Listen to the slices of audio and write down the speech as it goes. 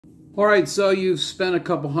All right, so you've spent a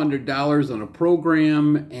couple $100s on a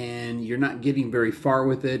program and you're not getting very far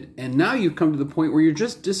with it. And now you've come to the point where you're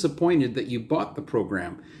just disappointed that you bought the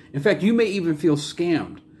program. In fact, you may even feel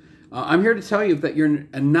scammed. I'm here to tell you that you're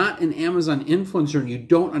not an Amazon influencer and you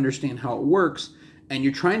don't understand how it works and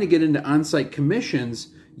you're trying to get into on-site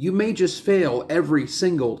commissions, you may just fail every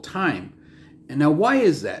single time. And now why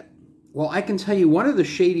is that? Well, I can tell you one of the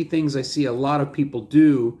shady things I see a lot of people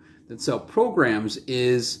do that sell programs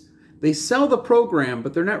is they sell the program,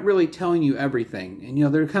 but they're not really telling you everything.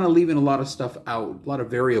 And, they're kind of leaving a lot of stuff out, a lot of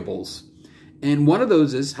variables. And one of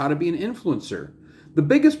those is how to be an influencer. The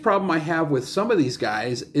biggest problem I have with some of these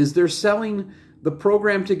guys is they're selling the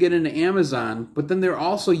program to get into Amazon, but then they're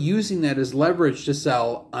also using that as leverage to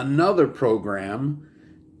sell another program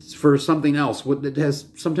for something else that has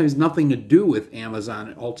sometimes nothing to do with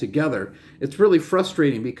Amazon altogether. It's really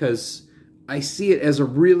frustrating because I see it as a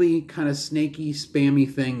really kind of snaky,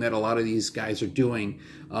 spammy thing that a lot of these guys are doing.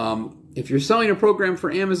 If you're selling a program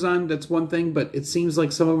for Amazon, that's one thing, but it seems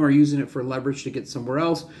like some of them are using it for leverage to get somewhere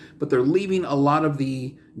else, but they're leaving a lot of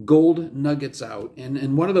the gold nuggets out.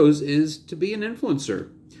 And one of those is to be an influencer.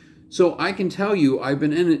 So I can tell you, I've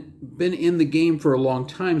been in the game for a long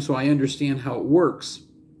time, so I understand how it works.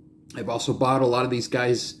 I've also bought a lot of these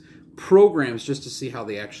guys' programs just to see how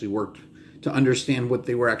they actually worked, to understand what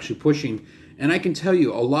they were actually pushing. And I can tell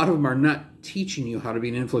you, a lot of them are not teaching you how to be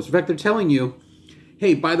an influencer. In fact, they're telling you,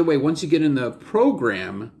 hey, by the way, once you get in the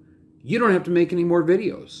program, you don't have to make any more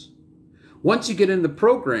videos. Once you get in the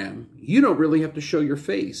program, you don't really have to show your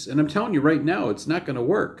face. And I'm telling you right now, it's not going to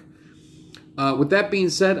work. With that being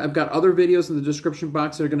said, I've got other videos in the description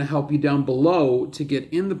box that are going to help you down below to get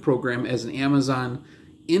in the program as an Amazon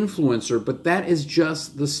influencer, but that is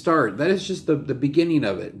just the start. That is just the beginning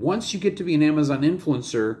of it. Once you get to be an Amazon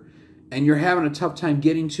influencer and you're having a tough time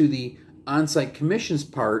getting to the on-site commissions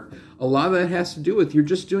part, a lot of that has to do with you're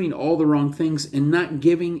just doing all the wrong things and not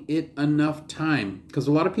giving it enough time. Because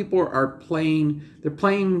a lot of people are paying to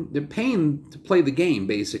play the game,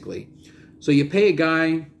 basically. So you pay a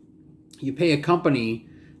guy, you pay a company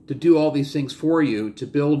to do all these things for you, to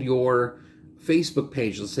build your Facebook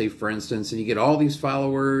page, let's say, for instance, and you get all these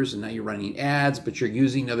followers, and now you're running ads, but you're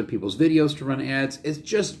using other people's videos to run ads. It's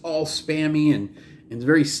just all spammy and it's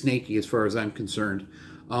very snaky as far as I'm concerned.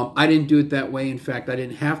 I didn't do it that way. In fact, I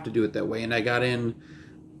didn't have to do it that way, and I got in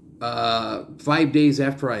 5 days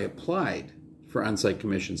after I applied for on-site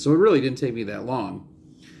commissions, so it really didn't take me that long.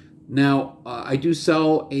 Now, I do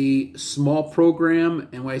sell a small program,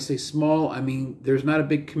 and when I say small, I mean there's not a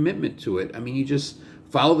big commitment to it. I mean, you just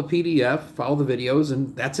follow the PDF, follow the videos,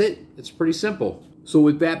 and that's it. It's pretty simple. So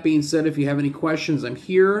with that being said, if you have any questions, I'm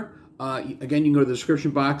here. Again, you can go to the description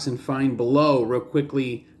box and find below real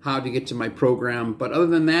quickly how to get to my program. But other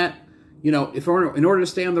than that, in order to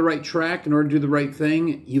stay on the right track, in order to do the right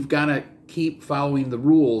thing, you've got to keep following the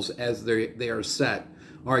rules as they are set.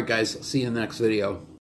 All right, guys, see you in the next video.